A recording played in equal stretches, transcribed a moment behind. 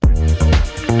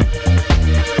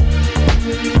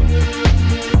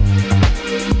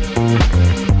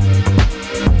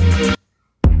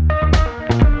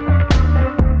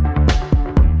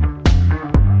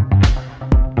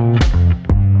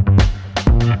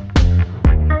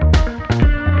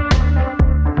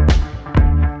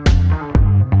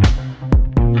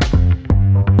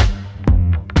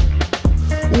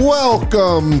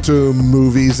Welcome to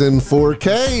Movies in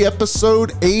 4K,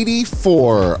 episode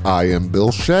 84. I am Bill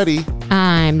Shetty.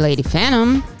 I'm Lady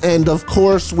Phantom. And of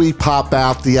course, we pop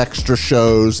out the extra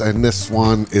shows, and this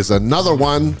one is another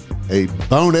one, a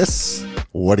bonus.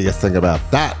 What do you think about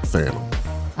that, Phantom?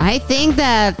 I think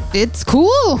that it's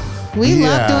cool. We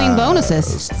love doing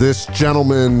bonuses. This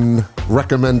gentleman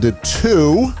recommended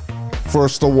two for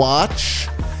us to watch.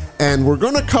 And we're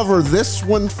going to cover this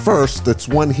one first. It's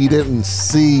one he didn't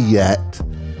see yet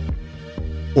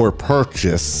or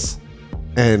purchase,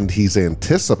 and he's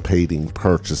anticipating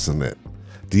purchasing it.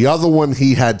 The other one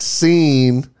he had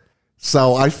seen,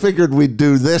 so I figured we'd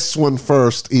do this one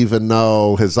first, even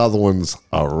though his other one's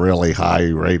a really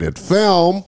high-rated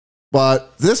film.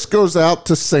 But this goes out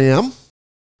to Sam,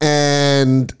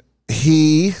 and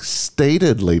he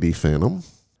stated, Lady Phantom,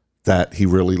 that he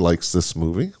really likes this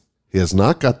movie. He has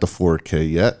not got the 4K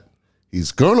yet.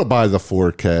 He's going to buy the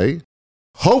 4K.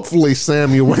 Hopefully,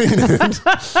 Sam, you waited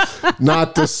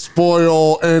not to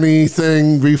spoil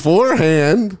anything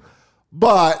beforehand.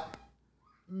 But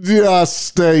just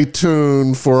stay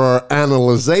tuned for our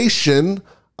analyzation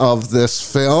of this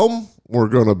film. We're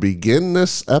going to begin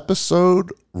this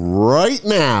episode right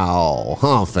now.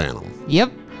 Huh, Phantom?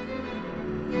 Yep.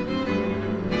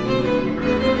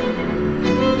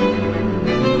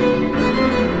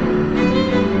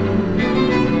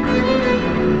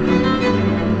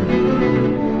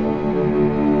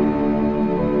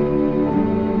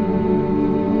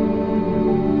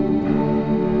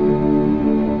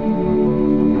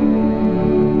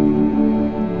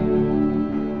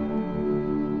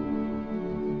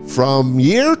 From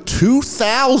year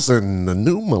 2000, the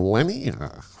new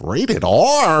millennia, rated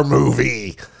R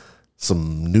movie.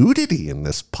 Some nudity in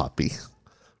this puppy.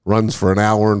 Runs for an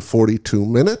hour and 42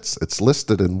 minutes. It's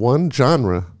listed in one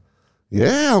genre.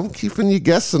 Yeah, I'm keeping you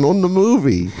guessing on the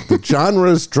movie. The genre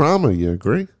is drama, you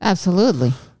agree?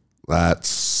 Absolutely.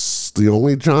 That's the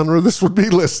only genre this would be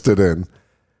listed in.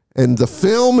 And the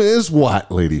film is what,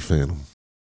 Lady Phantom?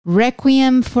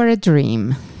 Requiem for a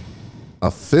Dream. A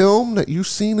film that you've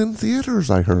seen in theaters,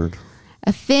 I heard.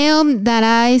 A film that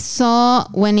I saw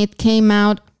when it came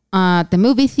out at the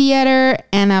movie theater,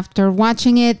 and after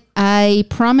watching it, I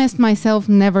promised myself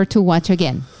never to watch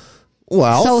again.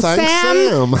 Well, so thanks,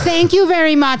 Sam. Thank you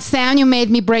very much, Sam. You made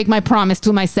me break my promise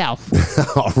to myself.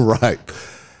 All right.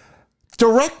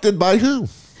 Directed by who?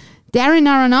 Darren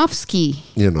Aronofsky.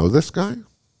 You know this guy?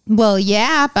 Well,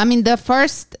 yeah. I mean, the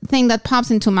first thing that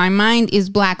pops into my mind is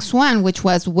Black Swan, which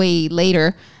was way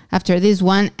later after this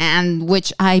one, and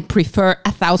which I prefer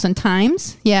 1,000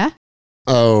 times. Yeah.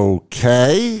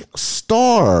 Okay.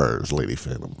 Stars, Lady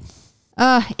Phantom.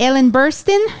 Ellen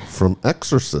Burstyn. From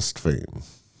Exorcist fame.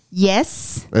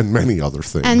 Yes. And many other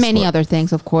things. And many other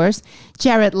things, of course.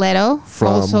 Jared Leto.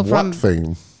 From what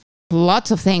fame?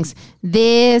 Lots of things.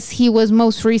 He was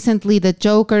most recently the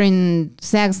Joker in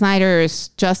Zack Snyder's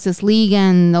Justice League,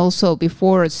 and also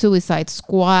before Suicide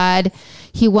Squad.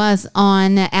 He was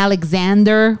on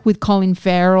Alexander with Colin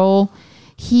Farrell.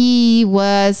 He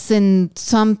was in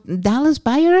some Dallas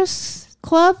Buyers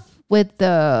Club with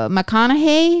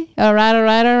McConaughey. All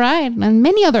right. And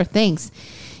many other things.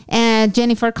 And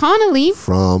Jennifer Connelly.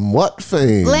 From what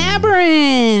fame?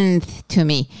 Labyrinth to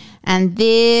me. And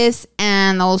this,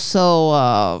 and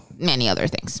also many other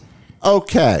things.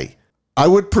 Okay. I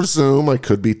would presume, I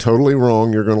could be totally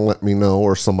wrong, you're going to let me know,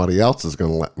 or somebody else is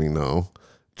going to let me know.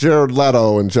 Jared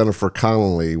Leto and Jennifer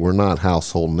Connelly were not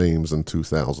household names in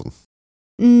 2000.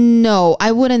 No,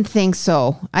 I wouldn't think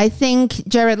so. I think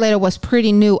Jared Leto was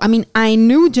pretty new. I mean, I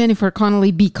knew Jennifer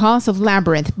Connelly because of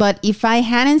Labyrinth, but if I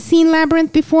hadn't seen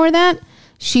Labyrinth before that,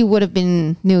 she would have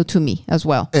been new to me as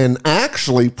well. And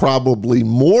actually probably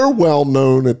more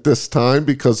well-known at this time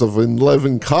because of In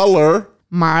Living Color.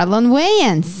 Marlon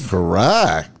Wayans.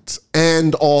 Correct.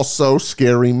 And also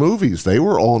Scary Movies. They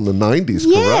were all in the 90s,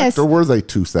 yes. Correct? Or were they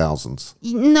 2000s?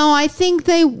 No, I think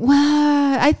they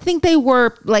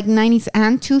were like 90s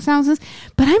and 2000s.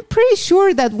 But I'm pretty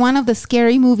sure that one of the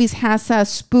Scary Movies has a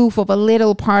spoof of a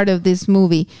little part of this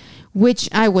movie, which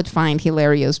I would find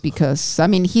hilarious because, I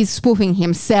mean, he's spoofing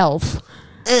himself.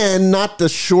 And not to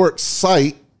short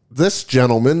sight this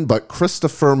gentleman, but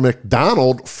Christopher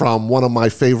McDonald from one of my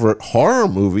favorite horror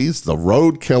movies, The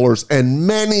Road Killers, and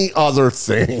many other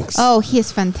things. Oh,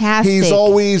 he's fantastic. He's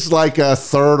always like a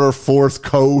third or fourth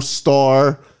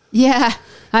co-star. Yeah,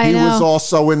 I know. He was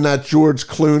also in that George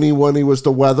Clooney when he was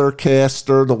the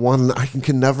weathercaster, the one I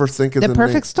can never think of the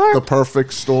Perfect Storm? The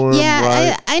Perfect Storm,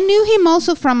 yeah, right? I knew him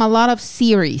also from a lot of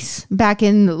series back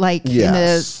in in the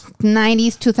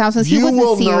 90s, 2000s. He was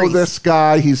will in series. know this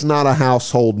guy. He's not a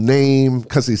household name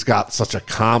because he's got such a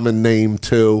common name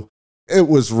too. It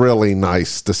was really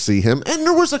nice to see him. And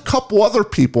there was a couple other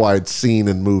people I'd seen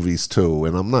in movies too,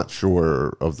 and I'm not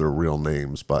sure of their real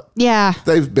names, but Yeah.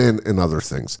 they've been in other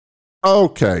things.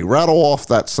 Okay, rattle off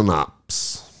that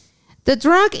synopsis. The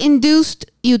drug-induced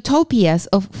utopias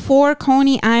of 4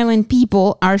 Coney Island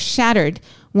people are shattered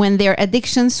when their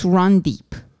addictions run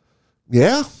deep.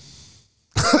 Yeah.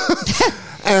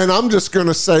 And I'm just going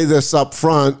to say this up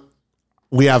front.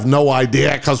 We have no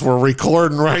idea because we're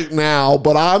recording right now,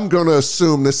 but I'm going to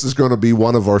assume this is going to be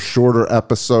one of our shorter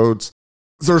episodes.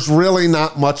 There's really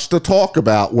not much to talk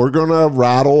about. We're going to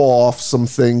rattle off some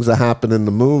things that happen in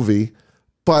the movie,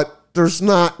 but there's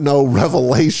no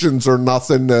revelations or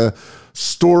nothing. The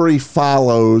story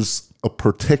follows a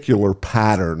particular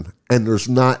pattern, and there's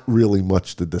not really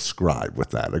much to describe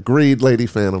with that. Agreed, Lady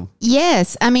Phantom?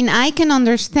 Yes. I mean, I can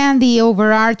understand the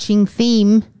overarching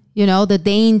theme, the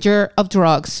danger of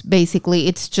drugs. Basically,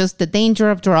 it's just the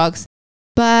danger of drugs.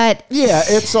 But yeah,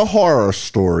 it's a horror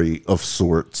story of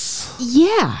sorts.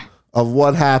 Yeah. Of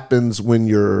what happens when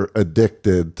you're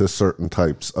addicted to certain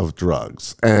types of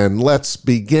drugs. And let's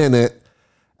begin it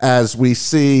as we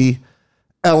see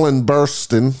Ellen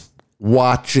Burstyn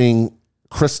watching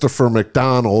Christopher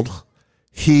McDonald.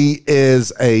 He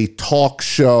is a talk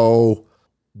show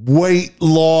weight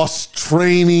loss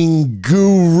training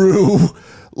guru,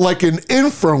 like an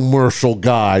infomercial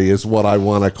guy is what I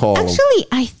want to call him. Actually,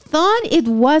 I thought it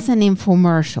was an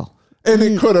infomercial. And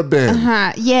it could have been.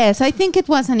 Yes, I think it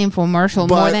was an infomercial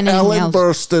but more than anything Ellen else.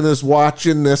 Burstyn is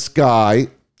watching this guy.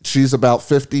 She's about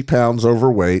 50 pounds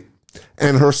overweight.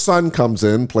 And her son comes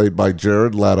in, played by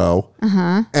Jared Leto,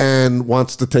 and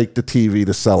wants to take the TV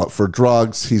to sell it for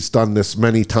drugs. He's done this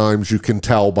many times. You can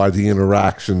tell by the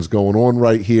interactions going on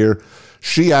right here.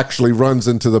 She actually runs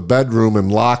into the bedroom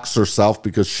and locks herself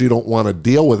because she don't want to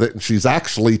deal with it. And she's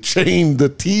actually chained the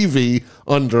TV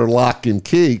under lock and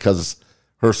key because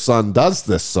her son does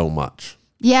this so much.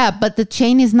 Yeah, but the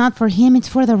chain is not for him. It's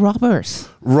for the robbers.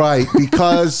 Right,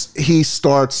 because he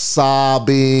starts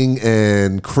sobbing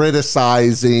and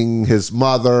criticizing his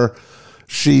mother.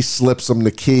 She slips him the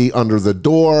key under the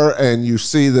door, and you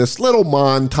see this little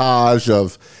montage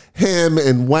of him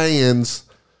and Wayans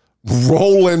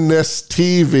rolling this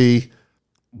TV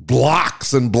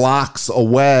blocks and blocks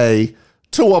away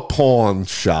to a pawn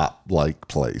shop-like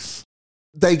place.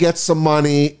 They get some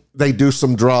money. They do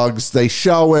some drugs. They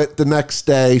show it. The next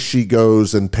day, she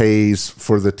goes and pays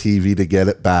for the TV to get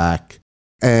it back.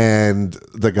 And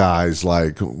the guy's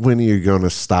like, when are you going to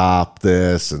stop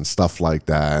this? And stuff like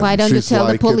that. Why don't you tell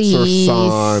the police? It's her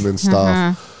son and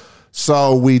stuff.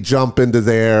 So we jump into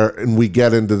there and we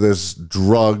get into this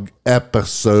drug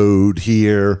episode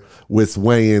here with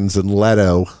Wayans and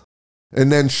Leto.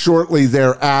 And then shortly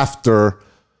thereafter,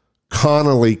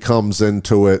 Connolly comes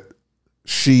into it.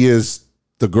 She is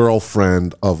the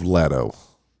girlfriend of Leto.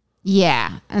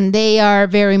 Yeah, and they are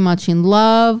very much in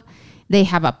love. They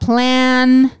have a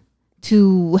plan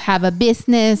to have a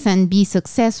business and be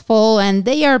successful, and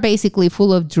they are basically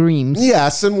full of dreams.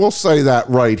 Yes, and we'll say that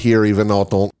right here, even though it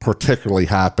don't particularly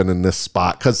happen in this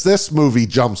spot, because this movie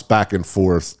jumps back and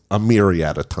forth a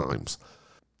myriad of times.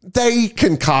 They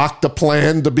concoct a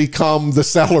plan to become the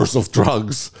sellers of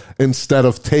drugs instead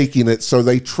of taking it, so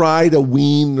they try to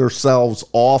wean themselves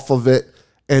off of it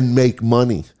and make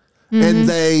money. And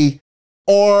they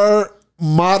are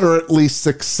moderately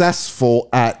successful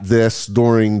at this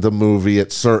during the movie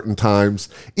at certain times,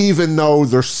 even though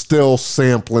they're still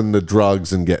sampling the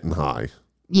drugs and getting high.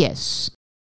 Yes.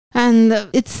 And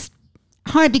it's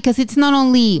hard because it's not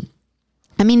only,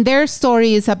 I mean, their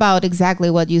story is about exactly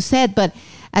what you said, but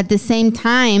at the same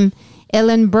time,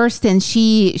 Ellen Burstyn,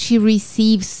 she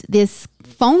receives this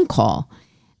phone call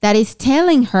that is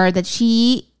telling her that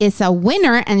she is a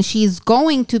winner and she's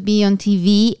going to be on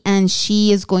TV and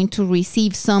she is going to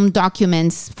receive some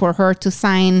documents for her to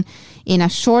sign in a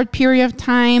short period of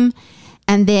time.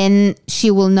 And then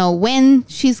she will know when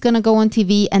she's going to go on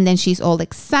TV. And then she's all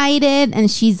excited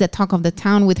and she's the talk of the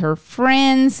town with her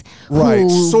friends. Right.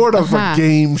 Sort of a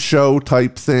game show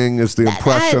type thing is the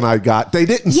impression I got. They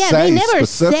didn't say they never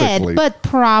specifically. said, but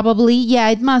probably, yeah,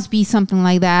 it must be something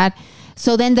like that.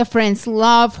 So then the friends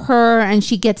love her and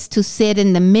she gets to sit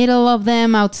in the middle of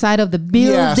them outside of the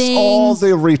building. Yes, all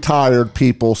the retired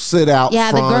people sit out the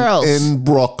front girls in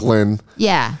Brooklyn.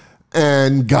 Yeah.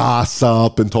 And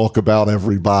gossip and talk about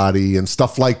everybody and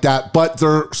stuff like that. But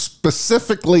they're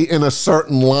specifically in a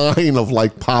certain line of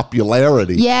like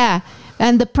popularity. Yeah.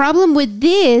 And the problem with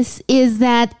this is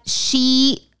that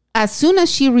she, as soon as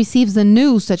she receives the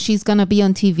news that she's going to be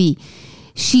on TV,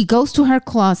 she goes to her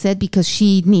closet because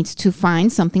she needs to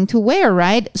find something to wear,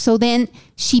 right? So then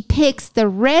she picks the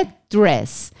red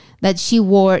dress that she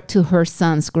wore to her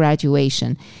son's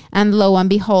graduation. And lo and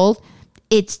behold,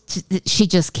 she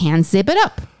just can't zip it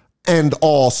up. And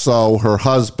also, her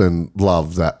husband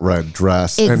loved that red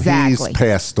dress. Exactly. And he's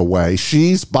passed away.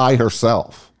 She's by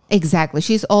herself. Exactly.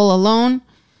 She's all alone.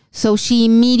 So she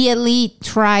immediately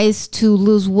tries to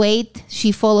lose weight.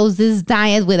 She follows this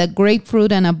diet with a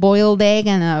grapefruit and a boiled egg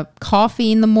and a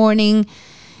coffee in the morning.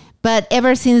 But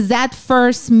ever since that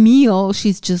first meal,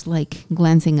 she's just like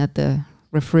glancing at the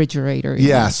refrigerator.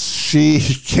 Yes, she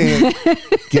can't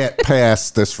get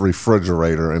past this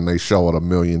refrigerator, and they show it a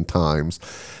million times.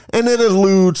 And it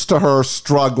alludes to her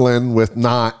struggling with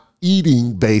not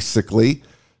eating, basically.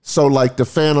 So like the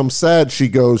Phantom said, she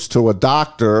goes to a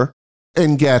doctor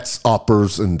and gets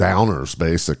uppers and downers,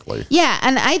 basically. Yeah,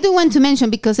 and I do want to mention,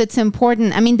 because it's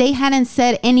important. I mean, they hadn't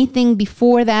said anything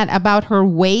before that about her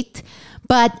weight,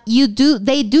 but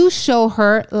they do show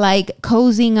her like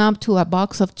cozying up to a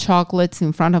box of chocolates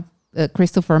in front of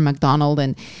Christopher McDonald,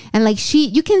 and like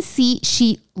you can see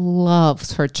she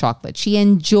loves her chocolate. She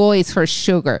enjoys her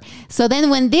sugar. So then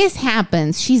when this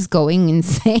happens, she's going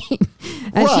insane,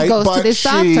 and she goes to this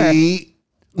doctor.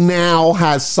 Now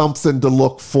has something to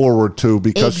look forward to,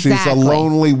 because she's a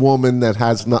lonely woman that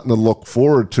has nothing to look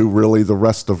forward to really the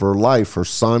rest of her life. Her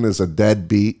son is a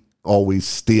deadbeat, always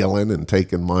stealing and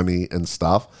taking money and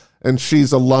stuff. And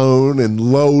she's alone and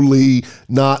lowly,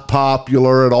 not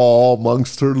popular at all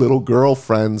amongst her little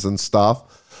girlfriends and stuff.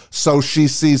 So she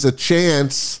sees a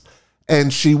chance,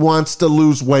 and she wants to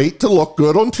lose weight to look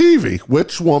good on TV.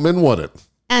 Which woman wouldn't?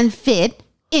 And fit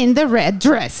in the red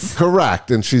dress. Correct.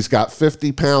 And she's got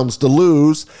 50 pounds to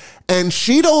lose, and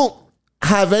she don't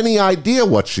have any idea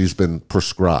what she's been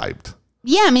prescribed.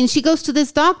 Yeah, I mean, she goes to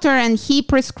this doctor, and he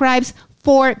prescribes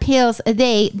 4 pills a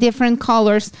day, different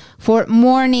colors, for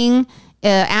morning,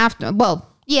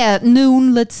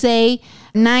 noon, let's say,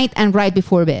 night, and right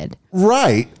before bed.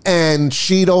 Right. And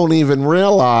she don't even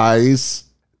realize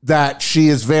that she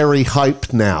is very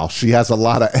hyped now. She has a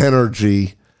lot of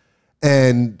energy.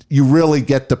 And you really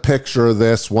get the picture of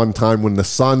this one time when the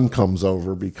son comes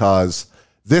over, because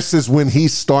this is when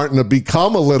he's starting to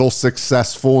become a little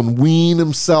successful and wean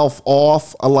himself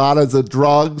off a lot of the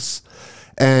drugs.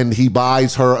 And he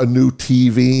buys her a new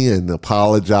TV and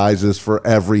apologizes for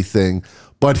everything.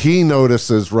 But he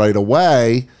notices right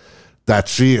away that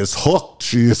she is hooked.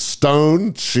 She is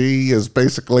stoned. She is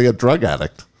basically a drug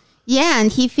addict. Yeah,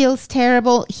 and he feels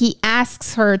terrible. He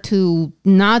asks her to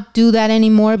not do that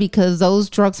anymore, because those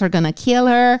drugs are going to kill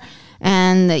her.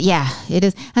 And yeah, it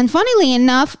is. And funnily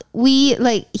enough,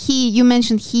 you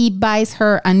mentioned he buys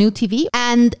her a new TV,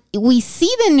 and we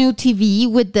see the new TV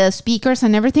with the speakers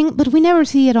and everything, but we never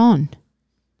see it on.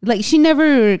 Like, she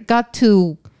never got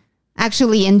to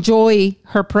actually enjoy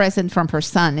her present from her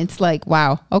son. It's like,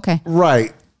 wow, okay.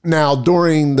 Right. Now,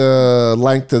 during the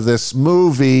length of this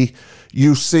movie,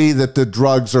 you see that the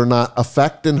drugs are not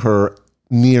affecting her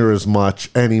near as much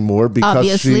anymore, because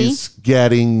obviously she's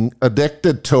getting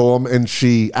addicted to them, and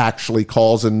she actually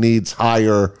calls and needs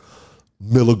higher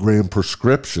milligram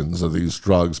prescriptions of these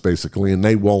drugs, basically, and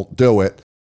they won't do it.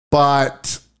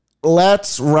 But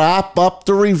let's wrap up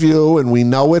the review, and we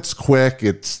know it's quick.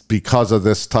 It's because of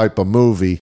this type of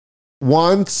movie.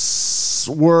 Once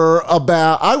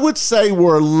I would say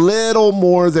we're a little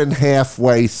more than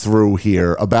halfway through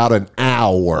here, about an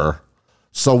hour.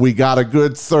 So we got a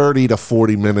good 30 to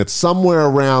 40 minutes, somewhere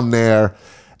around there.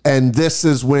 And this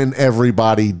is when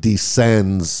everybody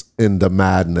descends into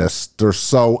madness. They're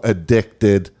so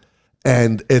addicted,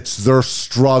 and it's their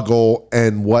struggle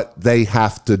and what they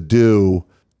have to do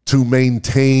to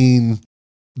maintain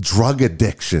drug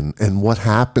addiction and what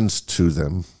happens to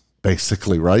them.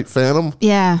 Basically, right, Phantom?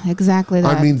 Yeah, exactly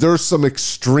that. I mean, there's some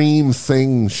extreme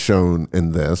things shown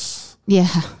in this. Yeah,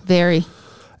 very.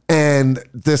 And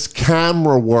this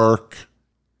camera work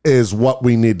is what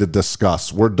we need to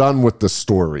discuss. We're done with the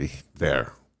story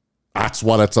there. That's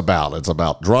what it's about. It's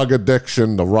about drug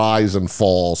addiction, the rise and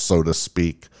fall, so to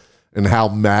speak, and how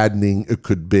maddening it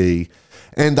could be.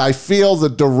 And I feel the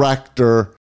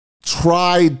director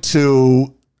tried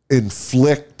to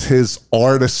inflict his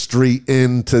artistry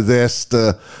into this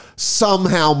to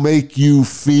somehow make you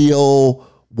feel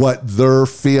what they're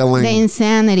feeling. The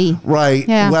insanity. Right.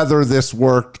 Yeah. Whether this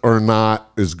worked or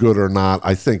not, is good or not,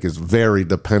 I think is very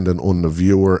dependent on the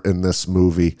viewer in this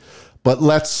movie. But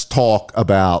let's talk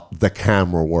about the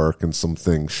camera work and some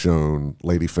things shown,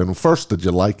 Lady Phantom. First, did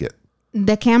you like it?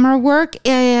 The camera work?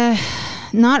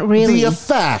 Not really. The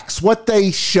effects, what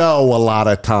they show a lot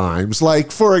of times. Like,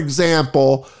 for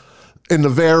example, in the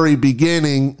very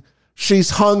beginning,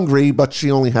 she's hungry, but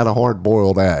she only had a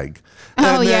hard-boiled egg.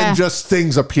 And then just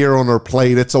things appear on her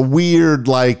plate. It's a weird,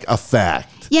 like, effect.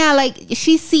 Yeah, like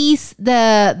she sees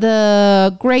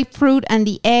the grapefruit and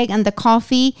the egg and the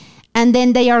coffee, and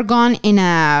then they are gone in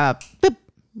a boop,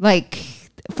 like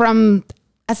from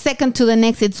a second to the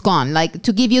next, it's gone. Like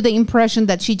to give you the impression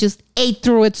that she just ate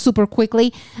through it super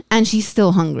quickly and she's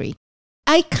still hungry.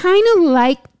 I kind of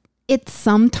like it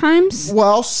sometimes.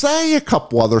 Well, say a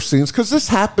couple other scenes, because this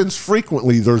happens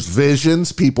frequently. There's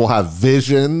visions. People have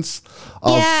visions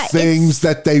of things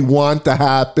that they want to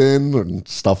happen and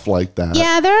stuff like that.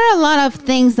 Yeah, there are a lot of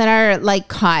things that are like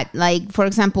caught. Like, for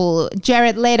example,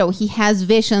 Jared Leto, he has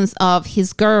visions of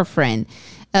his girlfriend.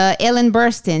 Ellen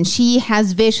Burstyn, she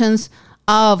has visions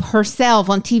of herself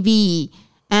on TV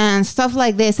and stuff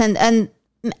like this. And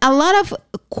a lot of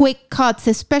quick cuts,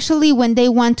 especially when they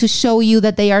want to show you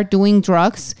that they are doing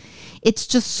drugs. It's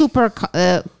just super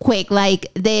quick.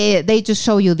 Like they just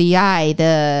show you the eye,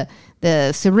 the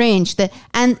syringe,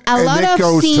 and lot of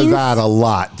goes scenes, to that a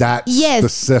lot. That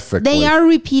specifically, they are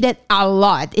repeated a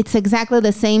lot. It's exactly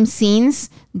the same scenes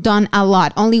done a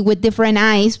lot, only with different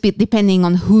eyes, depending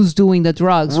on who's doing the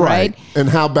drugs, right? And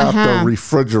how about the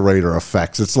refrigerator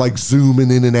effects? It's like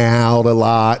zooming in and out a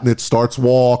lot, and it starts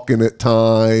walking at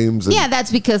times. Yeah,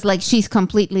 that's because like she's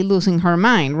completely losing her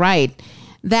mind, right?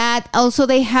 That also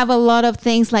they have a lot of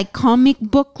things like comic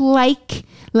book like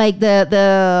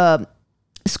the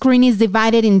screen is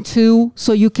divided in two,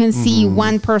 so you can see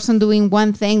one person doing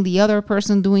one thing, the other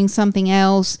person doing something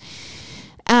else.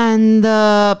 And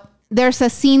there's a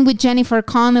scene with Jennifer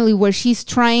Connelly where she's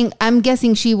trying, I'm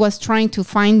guessing she was trying to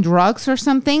find drugs or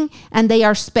something, and they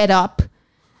are sped up.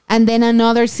 And then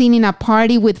another scene in a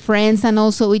party with friends, and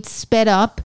also it's sped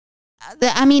up.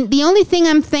 I mean, the only thing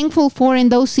I'm thankful for in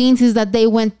those scenes is that they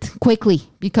went quickly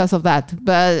because of that.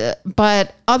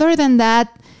 But other than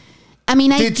that, I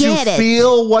mean, I get it. Did you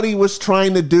feel what he was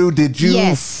trying to do? Did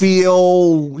you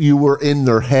feel you were in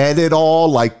their head at all?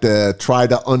 Like to try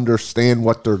to understand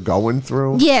what they're going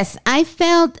through? Yes, I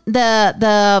felt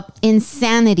the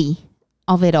insanity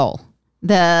of it all.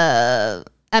 I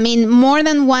mean, more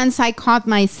than once I caught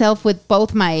myself with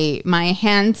both my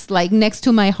hands like next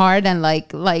to my heart and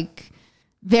like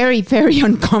very, very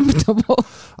uncomfortable.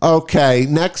 Okay,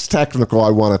 next technical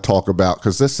I want to talk about,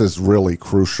 because this is really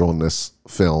crucial in this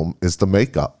film, is the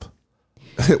makeup.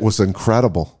 It was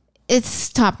incredible. It's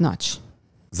top notch.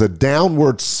 The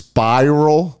downward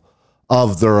spiral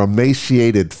of their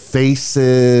emaciated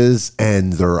faces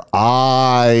and their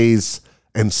eyes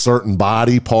and certain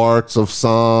body parts of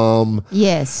some.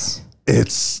 Yes.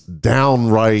 It's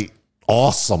downright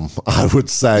awesome, I would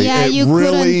say. Yeah, you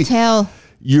couldn't tell.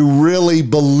 You really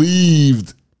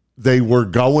believed they were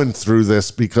going through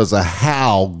this because of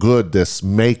how good this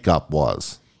makeup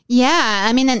was. Yeah,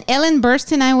 I mean, and Ellen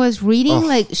Burstyn, I was reading,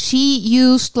 like, she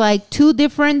used, like, 2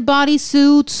 different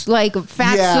bodysuits, like,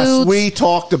 fat suits. Yes, we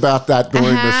talked about that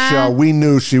during the show. We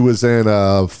knew she was in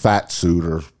a fat suit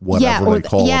or whatever they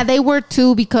call it. Yeah, they were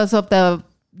 2 because of the,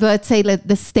 let's say, like,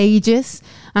 the stages.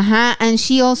 And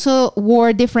she also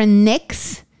wore different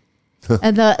necks.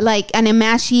 Like an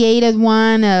emaciated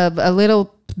one, a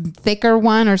little thicker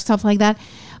one or stuff like that.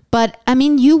 But I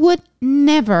mean, you would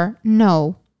never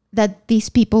know that these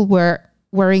people were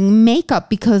wearing makeup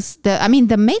because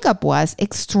the makeup was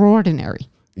extraordinary.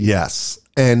 Yes.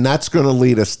 And that's going to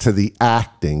lead us to the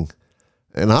acting.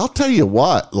 And I'll tell you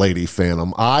what, Lady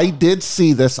Phantom, I did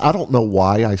see this. I don't know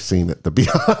why I seen it, to be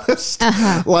honest.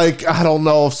 Like, I don't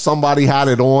know if somebody had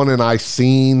it on and I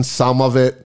seen some of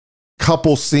it.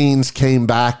 Couple scenes came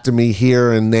back to me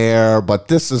here and there, but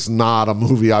this is not a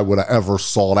movie I would have ever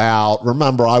sought out.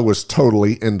 Remember, I was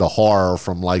totally into horror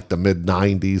from like the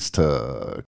mid-90s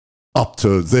to up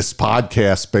to this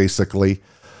podcast, basically.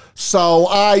 So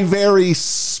I very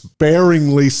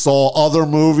sparingly saw other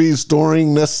movies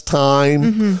during this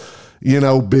time, you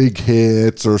know, big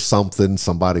hits or something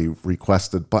somebody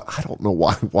requested, but I don't know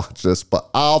why I watched this, but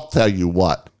I'll tell you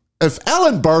what. If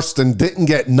Ellen Burstyn didn't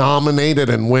get nominated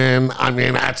and win, I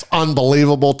mean, that's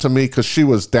unbelievable to me because she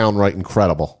was downright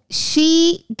incredible.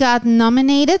 She got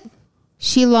nominated.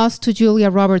 She lost to Julia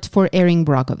Roberts for Erin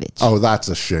Brockovich. Oh, that's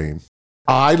a shame.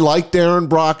 I liked Erin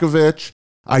Brockovich.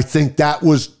 I think that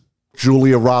was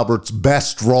Julia Roberts'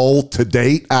 best role to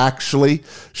date, actually.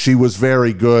 She was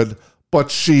very good, but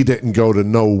she didn't go to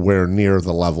nowhere near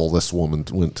the level this woman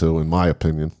went to, in my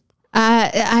opinion.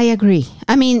 I agree.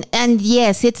 I mean, and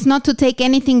yes, it's not to take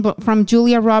anything from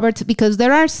Julia Roberts, because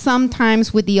there are some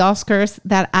times with the Oscars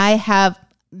that I have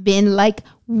been like,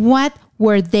 what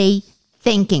were they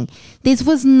thinking? This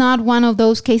was not one of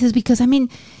those cases, because I mean,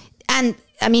 And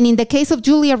I mean, in the case of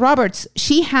Julia Roberts,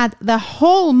 she had the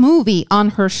whole movie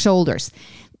on her shoulders.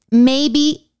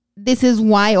 Maybe this is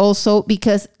why also,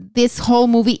 because this whole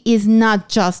movie is not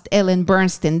just Ellen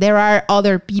Burstyn. There are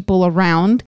other people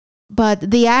around.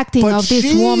 But the acting of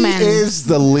this woman... she is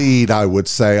the lead, I would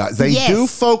say. They do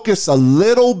focus a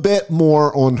little bit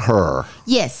more on her.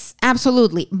 Yes,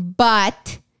 absolutely.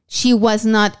 But she was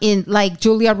not in, like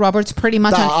Julia Roberts, pretty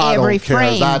much on every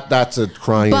frame. That's a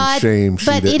crying shame.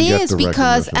 But it is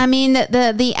because, I mean,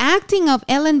 the acting of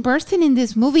Ellen Burstyn in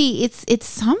this movie, it's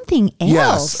something else.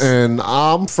 Yes, and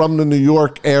I'm from the New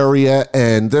York area,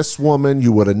 and this woman,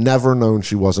 you would have never known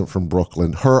she wasn't from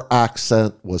Brooklyn. Her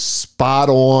accent was spot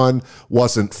on,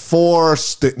 wasn't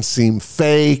forced, didn't seem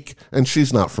fake, and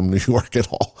she's not from New York at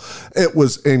all. It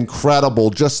was incredible.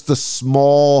 Just the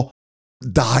small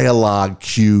dialogue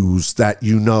cues that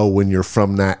you know when you're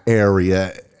from that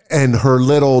area, and her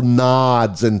little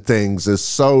nods and things is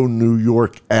so New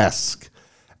York-esque,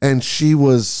 and she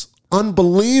was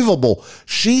unbelievable.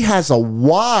 She has a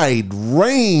wide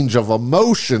range of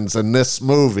emotions in this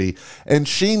movie, and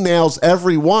she nails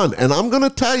every one. And I'm gonna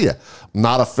tell you,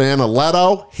 not a fan of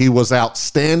Leto. He was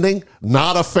outstanding.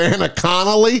 Not a fan of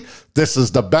Connolly. This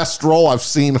is the best role I've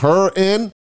seen her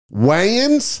in.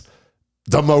 Wayans,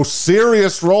 the most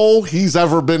serious role he's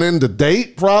ever been in to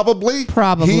date, probably.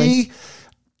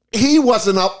 He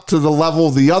wasn't up to the level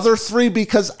of the other three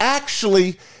because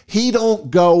actually he don't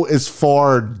go as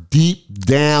far deep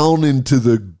down into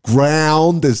the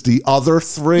ground as the other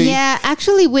three. Yeah,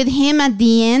 actually with him at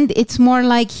the end, it's more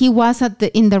like he was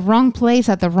in the wrong place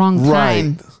at the wrong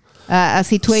time. Right. A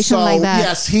situation like that.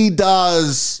 Yes, he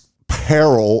does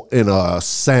peril in a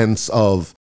sense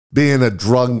of being a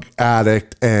drug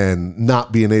addict and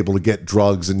not being able to get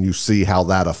drugs, and you see how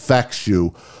that affects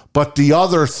you. But the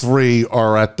other three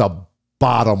are at the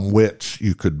bottom which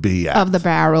you could be at. Of the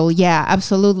barrel, yeah,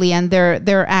 absolutely. And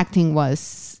their acting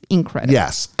was incredible.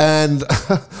 Yes. And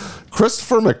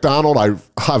Christopher McDonald,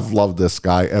 I've loved this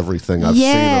guy, everything I've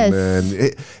seen him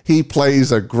in. He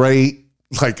plays a great,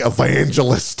 like,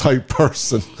 evangelist type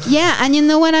person. Yeah, and you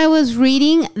know what, I was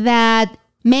reading that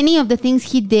many of the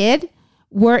things he did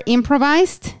were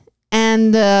improvised,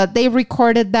 and they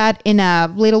recorded that in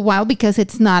a little while because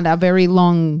it's not a very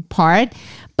long part.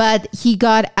 But he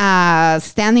got a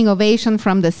standing ovation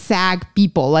from the SAG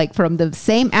people, like from the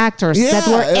same actors that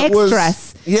were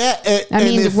extras.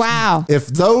 Wow. If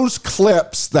those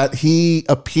clips that he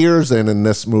appears in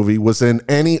this movie was in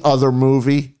any other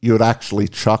movie, you'd actually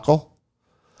chuckle.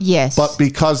 Yes. But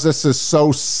because this is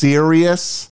so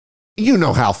serious, you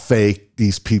know how fake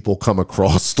these people come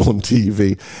across on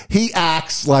TV. He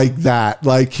acts like that.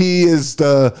 Like he is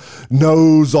the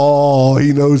knows all.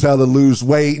 He knows how to lose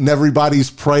weight and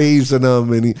everybody's praising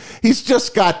him. And he's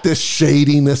just got this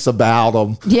shadiness about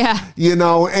him. Yeah. You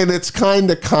know, and it's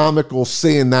kind of comical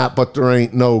seeing that, but there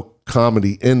ain't no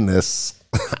comedy in this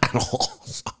at all.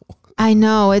 So. I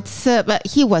know. But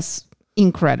he was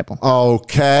incredible.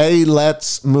 Okay,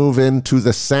 let's move into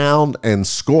the sound and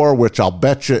score, which I'll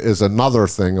bet you is another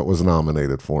thing it was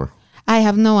nominated for. I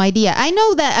have no idea. I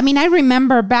know that, I mean, I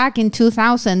remember back in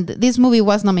 2000, this movie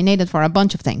was nominated for a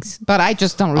bunch of things, but I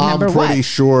just don't remember what. I'm pretty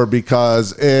sure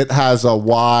because it has a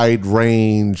wide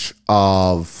range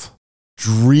of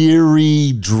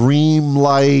dreary,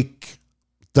 dreamlike,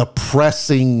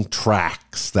 depressing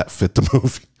tracks that fit the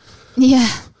movie. Yeah.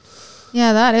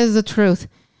 Yeah, that is the truth.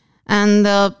 And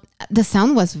the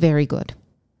sound was very good.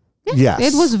 Yeah,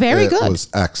 yes, it was very good. It was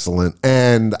excellent.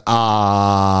 And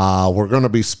we're going to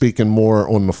be speaking more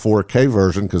on the 4K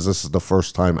version because this is the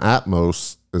first time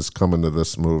Atmos is coming to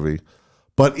this movie.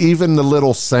 But even the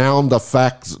little sound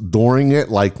effects during it,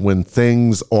 like when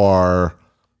things are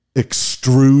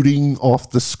extruding off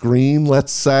the screen,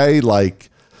 let's say, like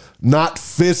not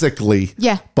physically,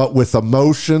 but with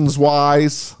emotions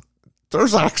wise.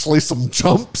 There's actually some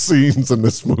jump scenes in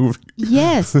this movie.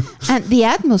 Yes. And the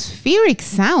atmospheric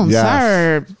sounds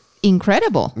are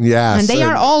incredible. Yes. And they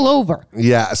are all over.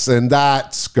 Yes. And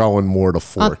that's going more to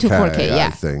 4K, up to 4K, I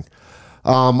think.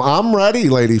 I'm ready,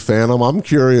 Lady Phantom. I'm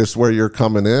curious where you're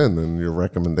coming in and your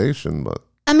recommendation. But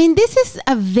I mean, this is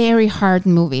a very hard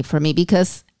movie for me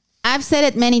because I've said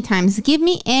it many times. Give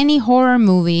me any horror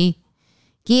movie.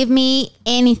 Give me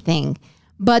anything.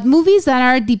 But movies that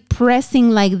are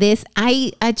depressing like this,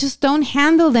 I just don't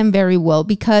handle them very well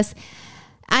because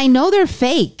I know they're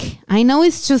fake. I know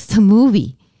it's just a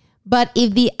movie. But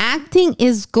if the acting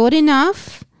is good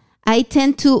enough, I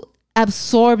tend to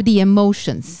absorb the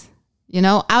emotions, you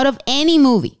know, out of any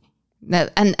movie.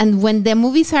 And when the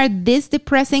movies are this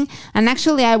depressing, and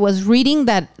actually I was reading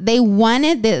that they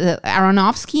wanted the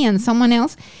Aronofsky and someone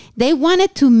else, They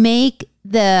wanted to make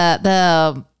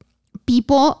the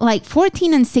people like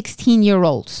 14 and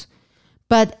 16-year-olds.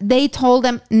 But they told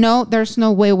them, no, there's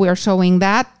no way we're showing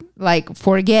that. Like,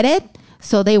 forget it.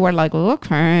 So they were like,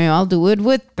 okay, I'll do it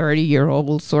with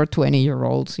 30-year-olds or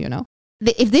 20-year-olds, you know.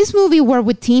 If this movie were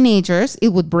with teenagers, it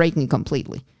would break me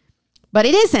completely. But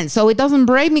it isn't. So it doesn't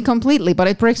break me completely, but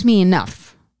it breaks me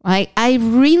enough. Like, I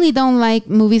really don't like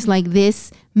movies like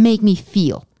this make me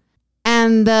feel.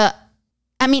 And,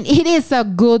 I mean, it is a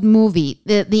good movie.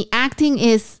 The acting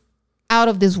is out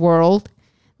of this world.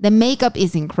 The makeup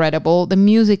is incredible. The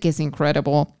music is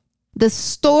incredible. The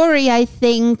story, I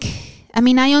think, I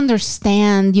mean, I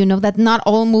understand, you know, that not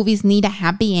all movies need a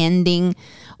happy ending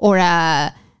or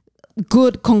a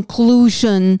good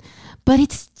conclusion, but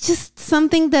it's just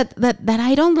something that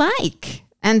I don't like.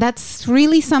 And that's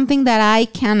really something that I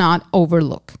cannot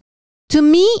overlook. To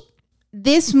me,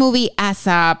 this movie as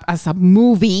a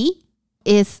movie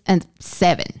is a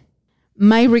 7.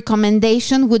 My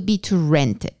recommendation would be to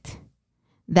rent it.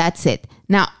 That's it.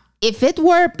 Now, if it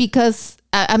were because,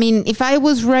 if I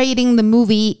was rating the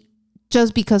movie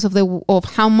just because of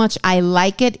how much I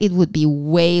like it, it would be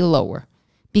way lower.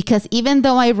 Because even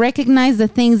though I recognize the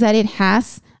things that it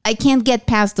has, I can't get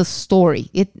past the story.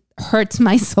 It hurts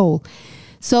my soul.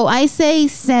 So I say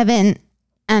 7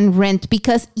 and rent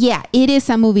because, yeah, it is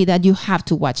a movie that you have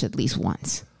to watch at least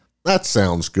once. That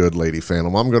sounds good, Lady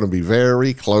Phantom. I'm going to be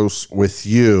very close with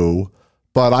you.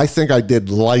 But I think I did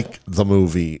like the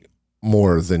movie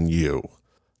more than you.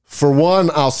 For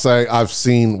one, I'll say I've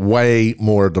seen way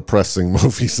more depressing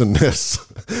movies than this,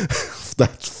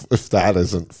 if that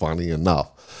isn't funny enough.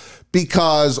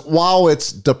 Because while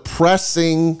it's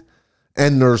depressing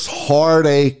and there's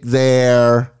heartache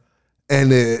there,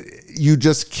 and you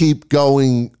just keep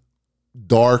going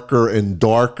darker and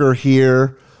darker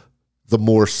here, the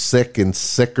more sick and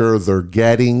sicker they're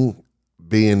getting,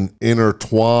 being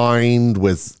intertwined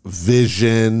with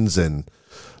visions and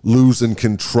losing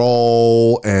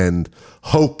control and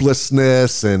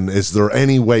hopelessness, and is there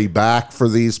any way back for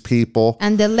these people?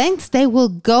 And the lengths they will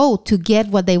go to get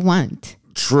what they want.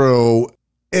 True.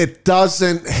 It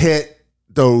doesn't hit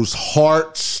those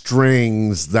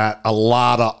heartstrings that a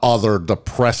lot of other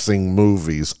depressing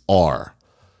movies are.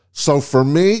 So for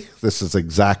me, this is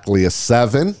exactly a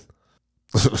 7.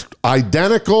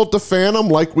 Identical to Phantom,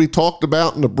 like we talked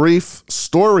about in the brief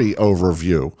story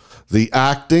overview. The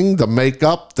acting, the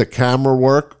makeup, the camera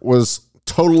work was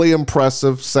totally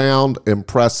impressive. Sound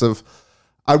impressive.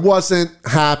 I wasn't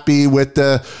happy with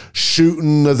the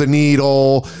shooting of the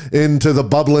needle into the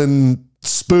bubbling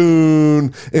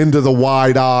spoon, into the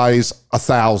wide eyes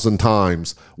 1,000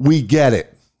 times. We get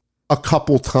it a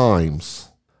couple times,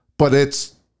 but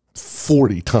it's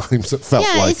 40 times it felt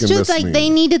like in this it's just like movie. They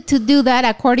needed to do that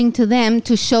according to them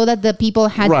to show that the people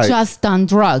had just done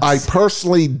drugs. I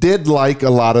personally did like a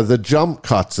lot of the jump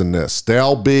cuts in this.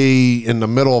 They'll be in the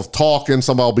middle of talking,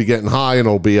 somebody will be getting high, and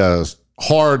it'll be a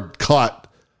hard cut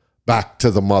back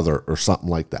to the mother or something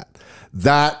like that.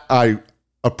 That I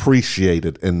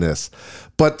appreciated in this.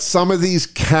 But some of these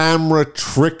camera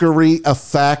trickery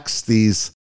effects,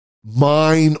 these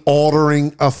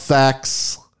mind-altering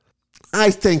effects, I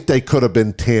think they could have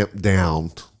been tamped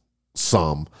down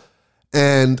some.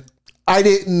 And I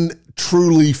didn't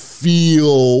truly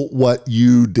feel what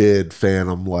you did,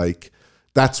 Phantom. Like,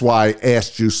 that's why I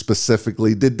asked you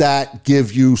specifically, did that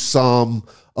give you some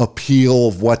appeal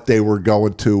of what they were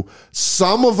going to?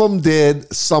 Some of them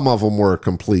did. Some of them were a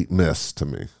complete miss to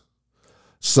me.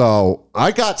 So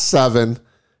I got 7.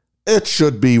 It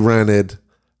should be rented.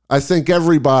 I think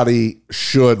everybody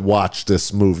should watch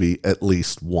this movie at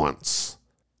least once.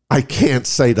 I can't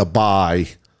say to buy,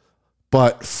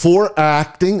 but for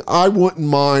acting, I wouldn't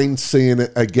mind seeing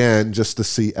it again just to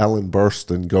see Ellen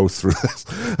Burstyn go through this.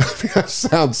 I mean, that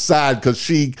sounds sad because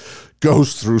she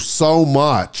goes through so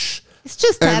much. It's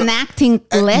just an acting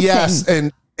lesson. Yes,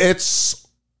 and it's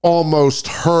almost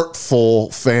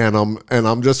hurtful, Phantom, and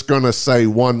I'm just going to say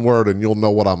one word and you'll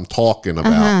know what I'm talking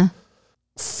about.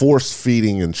 Force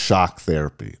feeding and shock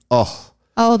therapy.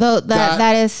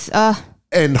 That is...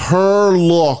 And her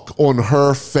look on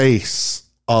her face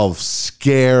of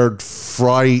scared,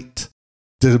 fright,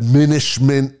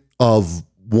 diminishment of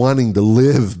wanting to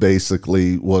live,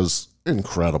 basically, was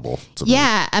incredible to me.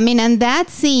 Yeah, I mean, and that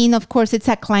scene, of course, it's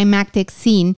a climactic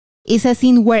scene. It's a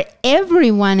scene where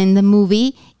everyone in the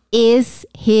movie is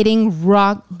hitting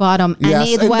rock bottom.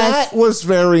 Yes, and that was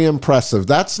very impressive.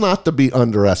 That's not to be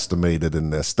underestimated in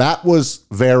this. That was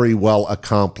very well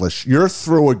accomplished. You're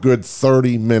through a good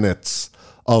 30 minutes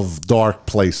of dark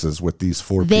places with these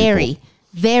 4 people.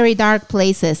 very dark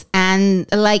places. And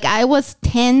like I was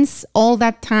tense all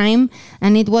that time.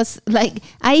 And it was like,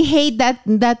 I hate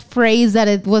that phrase that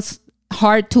it was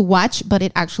hard to watch, but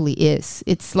it actually is.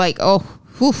 It's like, oh,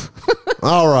 whew.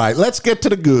 All right, let's get to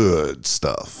the good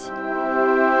stuff.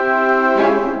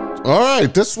 All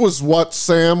right, this was what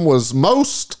Sam was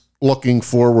most looking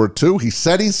forward to. He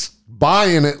said he's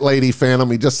buying it, Lady Phantom.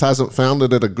 He just hasn't found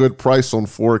it at a good price on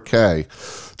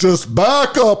 4K. Just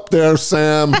back up there,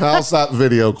 Sam. How's that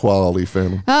video quality,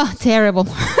 Phantom? Oh, terrible.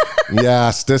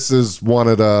 Yes, this is one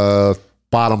of the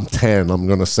bottom 10. I'm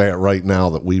going to say it right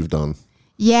now that we've done.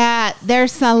 Yeah,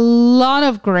 there's a lot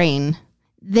of grain.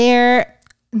 There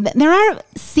are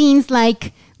scenes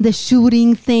like the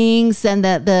shooting things and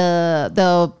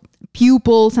the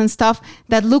pupils and stuff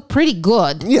that look pretty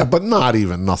good. Yeah, but not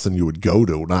even nothing you would go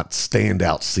to, not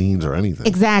standout scenes or anything.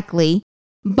 Exactly.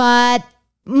 But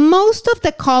most of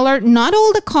the color, not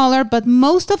all the color, but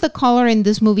most of the color in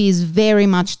this movie is very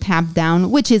much tapped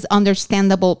down, which is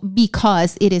understandable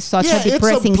because it is such a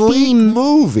depressing it's a bleak theme.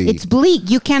 movie. It's bleak.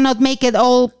 You cannot make it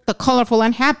all colorful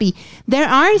and happy. There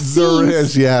are scenes. There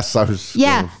is, yes.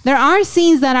 There are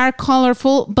scenes that are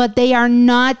colorful, but they are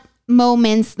not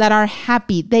moments that are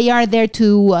happy. They are there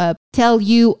to tell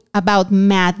you about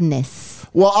madness.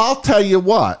 Well, I'll tell you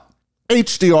what.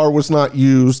 HDR was not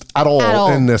used at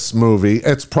all in this movie.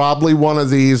 It's probably one of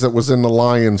these that was in the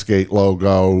Lionsgate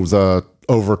logo, the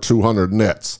over 200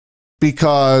 nits.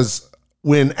 Because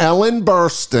when Ellen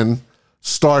Burstyn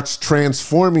starts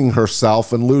transforming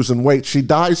herself and losing weight, she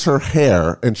dyes her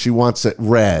hair and she wants it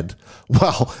red.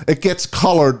 Well, it gets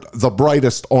colored the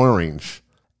brightest orange.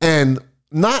 And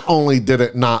not only did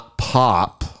it not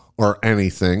pop or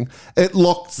anything, it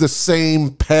looked the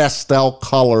same pastel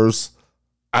colors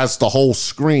as the whole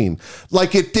screen.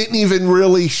 Like it didn't even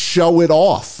really show it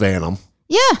off, Phantom.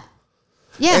 Yeah.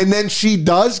 Yeah. And then she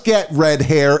does get red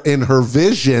hair in her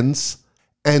visions,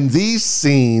 and these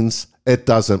scenes, it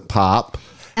doesn't pop.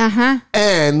 Uh-huh.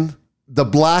 And the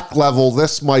black level,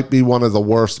 this might be one of the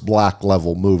worst black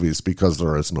level movies because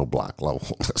there is no black level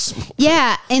in this movie.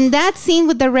 Yeah, and that scene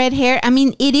with the red hair, I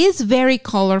mean, it is very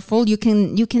colorful. You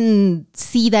can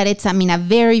see that it's, I mean, a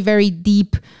very, very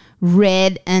deep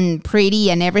red and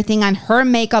pretty and everything. And her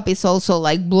makeup is also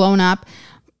like blown up,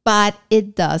 but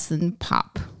it doesn't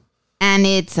pop. And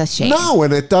it's a shame. No,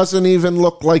 and it doesn't even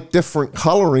look like different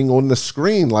coloring on the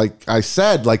screen. Like I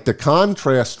said, like the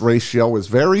contrast ratio is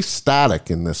very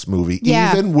static in this movie,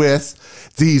 even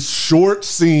with these short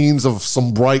scenes of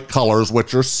some bright colors,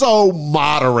 which are so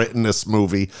moderate in this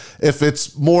movie. If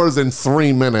it's more than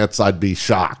 3 minutes, I'd be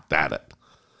shocked at it.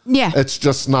 Yeah. It's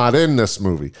just not in this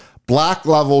movie. Black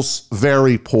levels,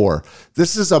 very poor.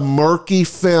 This is a murky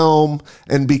film,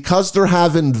 and because they're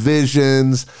having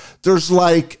visions, there's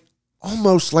like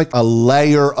almost like a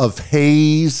layer of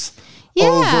haze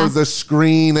over the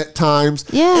screen at times.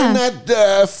 Yeah. And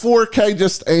that 4K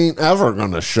just ain't ever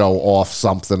going to show off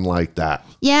something like that.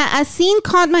 Yeah, a scene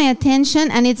caught my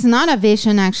attention, and it's not a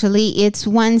vision, actually. It's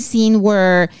one scene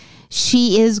where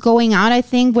she is going out, I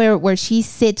think, where she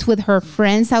sits with her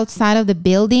friends outside of the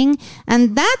building,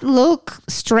 and that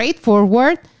looked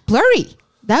straightforward, blurry.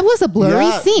 That was a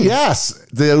blurry scene. Yes,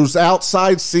 those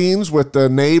outside scenes with the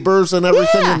neighbors and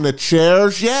everything in the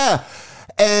chairs. Yeah.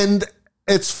 And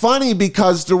it's funny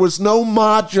because there was no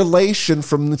modulation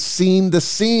from the scene to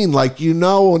scene. Like, you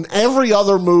know, in every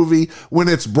other movie, when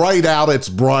it's bright out, it's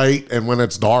bright. And when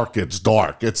it's dark, it's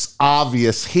dark. It's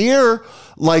obvious. Here,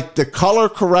 like, the color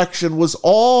correction was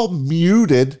all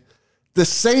muted the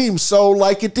same. So,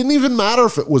 like, it didn't even matter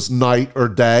if it was night or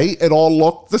day. It all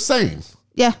looked the same.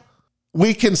 Yeah.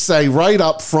 We can say right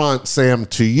up front, Sam,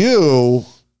 to you,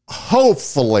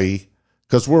 hopefully,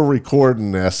 because we're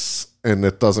recording this and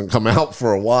it doesn't come out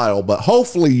for a while, but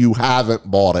hopefully you haven't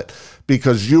bought it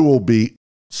because you will be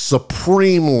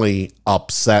supremely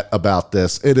upset about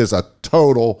this. It is a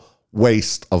total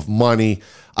waste of money.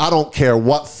 I don't care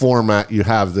what format you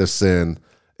have this in.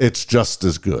 It's just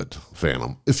as good,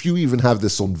 Phantom. If you even have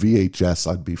this on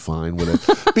VHS, I'd be fine with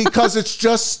it because it's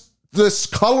just this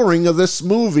coloring of this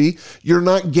movie, you're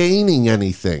not gaining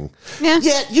anything. Yeah.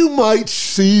 Yet you might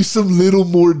see some little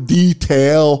more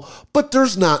detail, but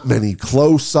there's not many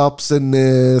close-ups in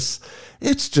this.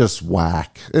 It's just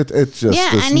whack. It just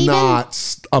is not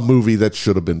a movie that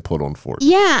should have been put on 4K.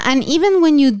 Yeah, and even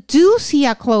when you do see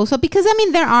a close-up, because I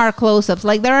mean there are close-ups,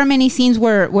 like there are many scenes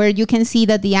where you can see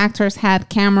that the actors had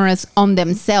cameras on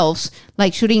themselves,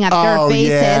 like shooting at their faces.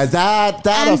 Yeah,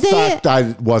 that effect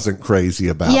I wasn't crazy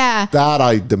about. Yeah. That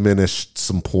I diminished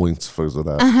some points for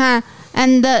that.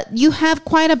 And you have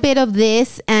quite a bit of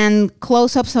this and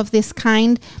close-ups of this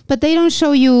kind, but they don't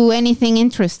show you anything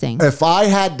interesting. If I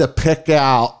had to pick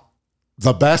out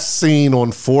the best scene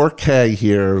on 4K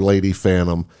here, Lady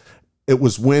Phantom, it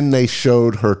was when they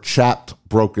showed her chapped,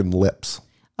 broken lips.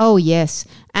 Oh, yes.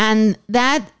 And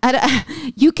that,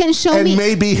 you can show me... And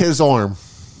maybe his arm.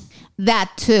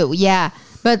 That too, yeah.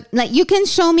 But like you can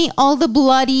show me all the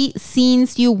bloody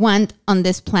scenes you want on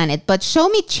this planet, but show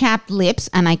me chapped lips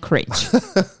and I cringe.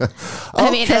 I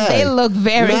mean, they look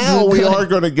very now good. We are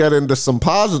going to get into some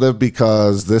positive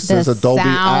because this is a Dolby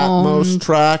Atmos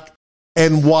track.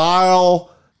 And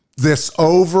while this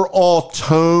overall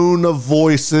tone of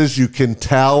voices, you can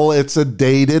tell it's a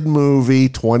dated movie,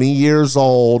 20 years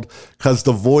old, because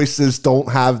the voices don't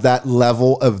have that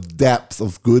level of depth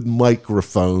of good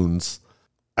microphones.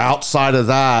 Outside of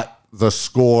that, the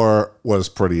score was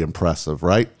pretty impressive,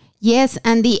 right? Yes,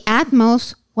 and the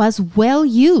Atmos was well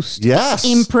used. Yes.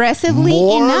 Impressively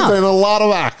More enough. than a lot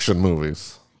of action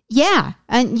movies. Yeah,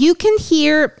 and you can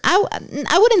hear,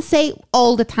 I wouldn't say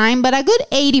all the time, but a good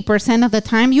 80% of the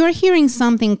time, you're hearing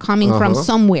something coming from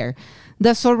somewhere.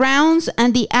 The surrounds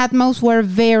and the Atmos were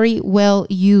very well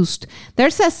used.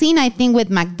 There's a scene, I think, with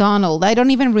McDonald. I don't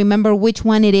even remember which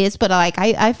one it is, but like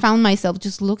I found myself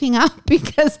just looking up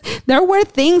because there were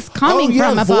things coming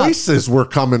from above. Voices were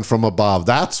coming from above.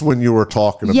 That's when you were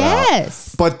talking about.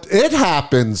 Yes. But it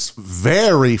happens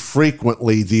very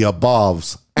frequently, the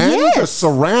aboves. And the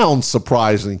surround,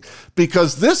 surprising,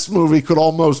 because this movie could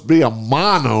almost be a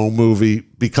mono movie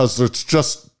because it's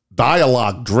just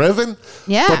dialogue driven.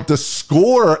 Yeah. But the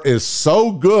score is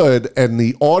so good and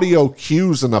the audio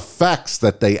cues and effects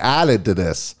that they added to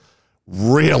this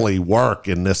really work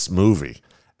in this movie.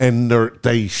 And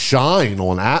they shine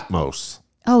on Atmos.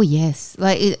 Oh, yes.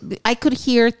 Like I could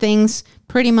hear things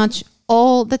pretty much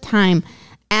all the time.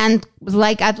 And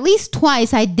like at least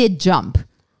twice I did jump.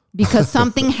 Because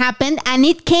something happened and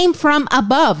it came from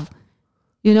above,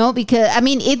 you know, because I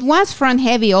mean, it was front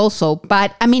heavy also,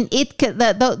 but I mean,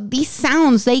 these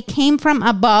sounds, they came from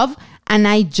above and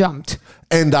I jumped.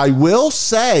 And I will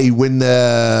say when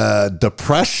the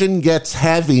depression gets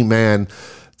heavy, man,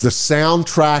 the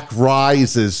soundtrack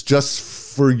rises just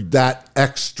for that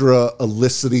extra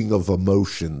eliciting of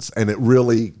emotions and it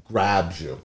really grabs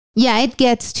you. Yeah, it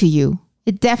gets to you.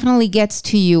 It definitely gets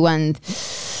to you. And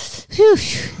whew,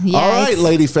 yeah, all right,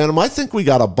 Lady Phantom, I think we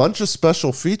got a bunch of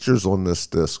special features on this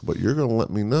disc, but you're going to let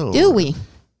me know. Do we?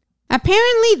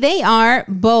 Apparently, they are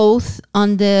both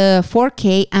on the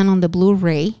 4K and on the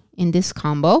Blu-ray in this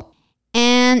combo.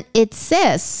 And it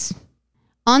says,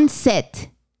 on set,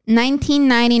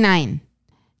 1999,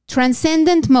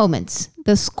 Transcendent Moments,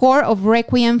 the score of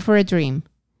Requiem for a Dream.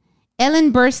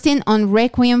 Ellen Burstyn on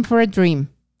Requiem for a Dream.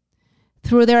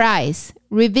 Through Their Eyes,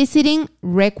 revisiting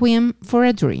Requiem for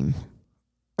a Dream.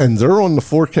 And they're on the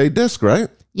 4K disc, right?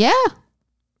 Yeah.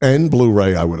 And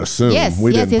Blu-ray, I would assume. Yes,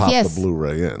 we didn't pop yes. the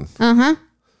Blu-ray in. Uh-huh.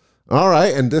 All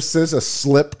right, and this is a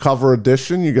slip cover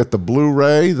edition. You get the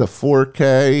Blu-ray, the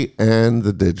 4K, and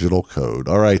the digital code.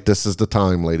 All right, this is the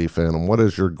time, Lady Phantom. What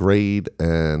is your grade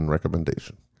and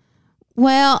recommendation?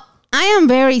 Well, I am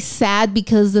very sad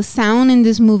because the sound in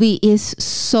this movie is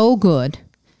so good.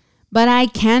 But I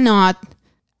cannot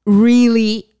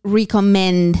really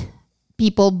recommend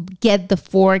people get the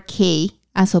 4K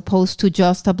as opposed to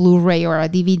just a Blu-ray or a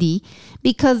DVD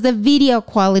because the video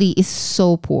quality is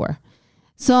so poor.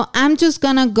 So I'm just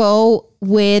going to go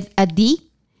with a D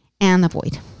and a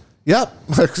void. Yep,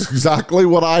 that's exactly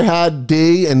what I had,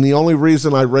 D. And the only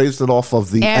reason I raised it off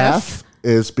of the F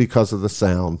is because of the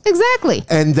sound. Exactly.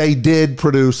 And they did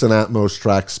produce an Atmos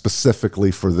track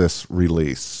specifically for this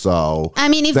release. So I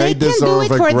mean, if they can do it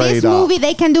for this movie,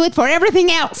 they can do it for everything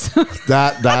else.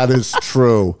 That is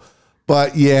true.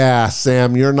 But yeah,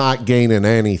 Sam, you're not gaining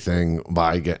anything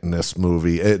by getting this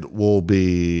movie.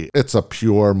 It's a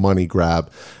pure money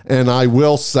grab. And I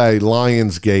will say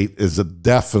Lionsgate is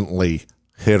definitely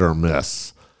hit or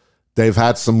miss. They've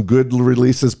had some good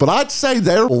releases, but I'd say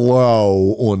they're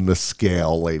low on the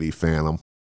scale, Lady Phantom.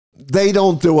 They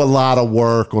don't do a lot of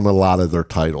work on a lot of their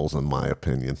titles, in my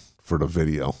opinion, for the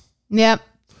video. Yep,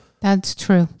 that's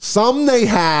true. Some they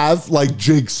have, like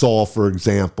Jigsaw, for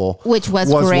example. Which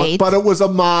was great. But it was a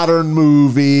modern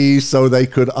movie, so they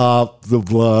could up the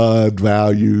blood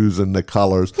values and the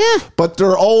colors. Yeah. But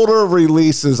their older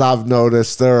releases, I've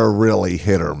noticed, they're really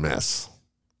hit or miss.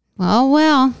 Oh,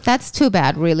 well, that's too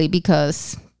bad, really,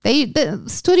 because the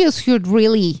studios should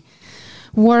really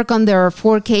work on their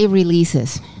 4K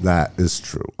releases. That is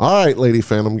true. All right, Lady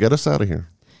Phantom, get us out of here.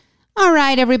 All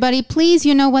right, everybody, please,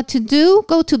 you know what to do.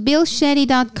 Go to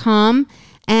BillShetty.com.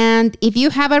 And if you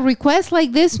have a request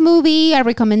like this movie, a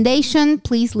recommendation,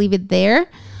 please leave it there.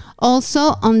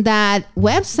 Also, on that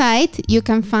website, you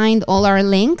can find all our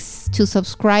links to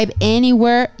subscribe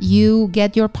anywhere you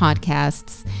get your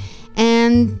podcasts.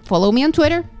 And follow me on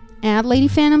Twitter at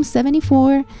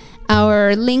LadyPhantom74.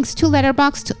 Our links to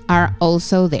Letterboxd are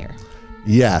also there.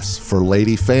 Yes, for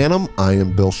Lady Phantom, I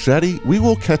am Bill Shetty. We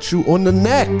will catch you on the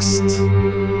next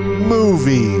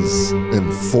Movies in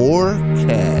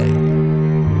 4K.